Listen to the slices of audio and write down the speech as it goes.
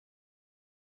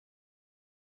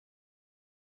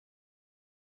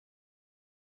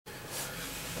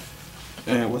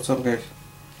What's up, guys?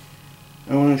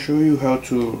 I want to show you how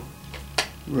to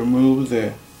remove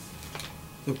the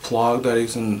plug that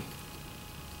is in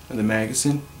the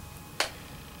magazine.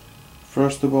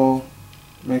 First of all,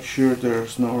 make sure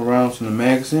there's no rounds in the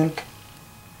magazine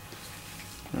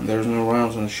and there's no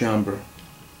rounds in the chamber.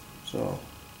 So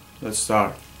let's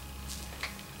start.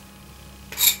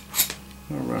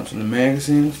 No rounds in the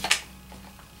magazine.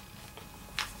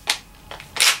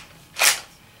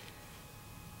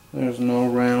 There's no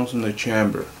rounds in the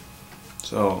chamber,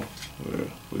 so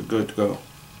we're good to go.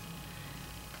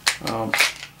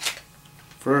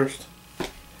 First,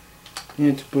 you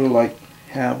need to put it like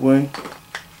halfway,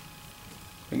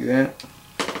 like that.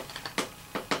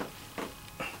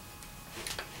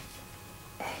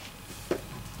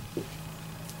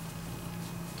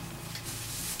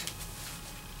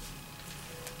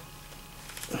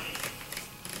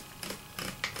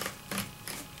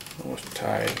 Almost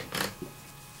tied.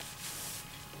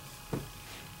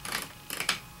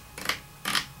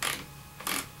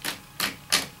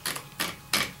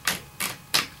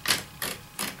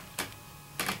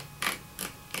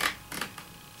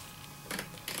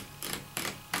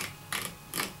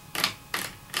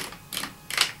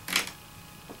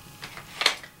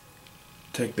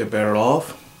 Take the barrel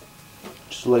off,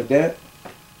 just like that.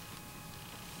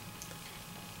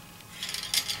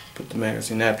 Put the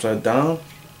magazine upside down.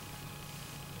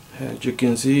 As you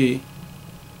can see,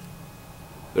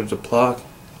 there's a plug.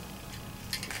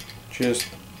 Just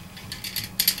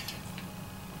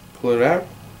pull it out,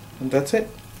 and that's it.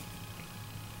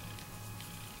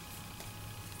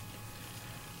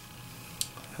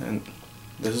 And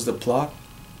this is the plug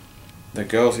that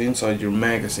goes inside your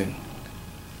magazine.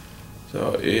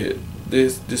 So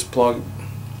this plug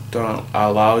don't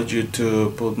allow you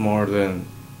to put more than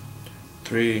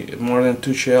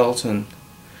two shells in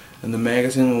the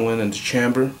magazine when in the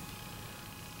chamber,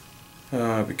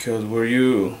 because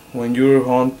when you're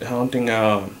hunting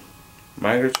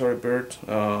migratory birds,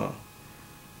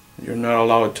 you're not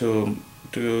allowed to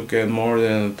get more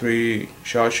than 3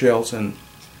 shot shells in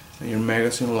your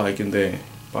magazine, like in the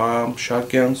bomb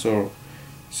shotguns or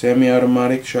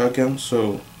semi-automatic shotguns.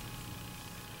 So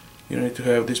you need to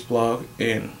have this plug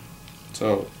in.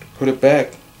 So to put it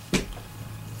back,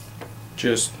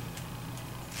 just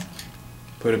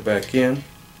put it back in.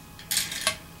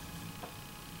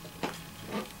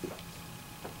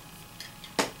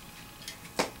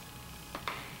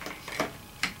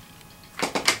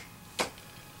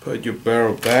 Put your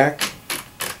barrel back.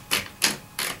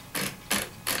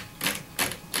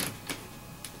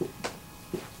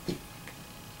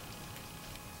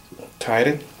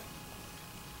 Tighten.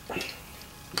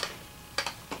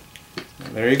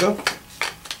 There you go.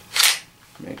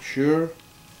 Make sure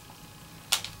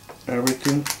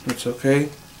everything is okay.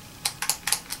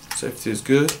 Safety is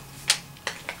good.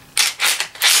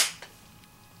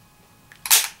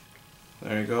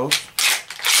 There he goes.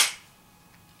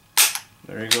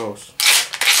 There he goes.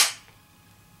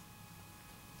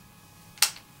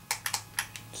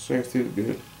 Safety is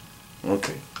good.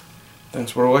 Okay.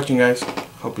 Thanks for watching, guys.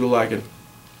 Hope you like it.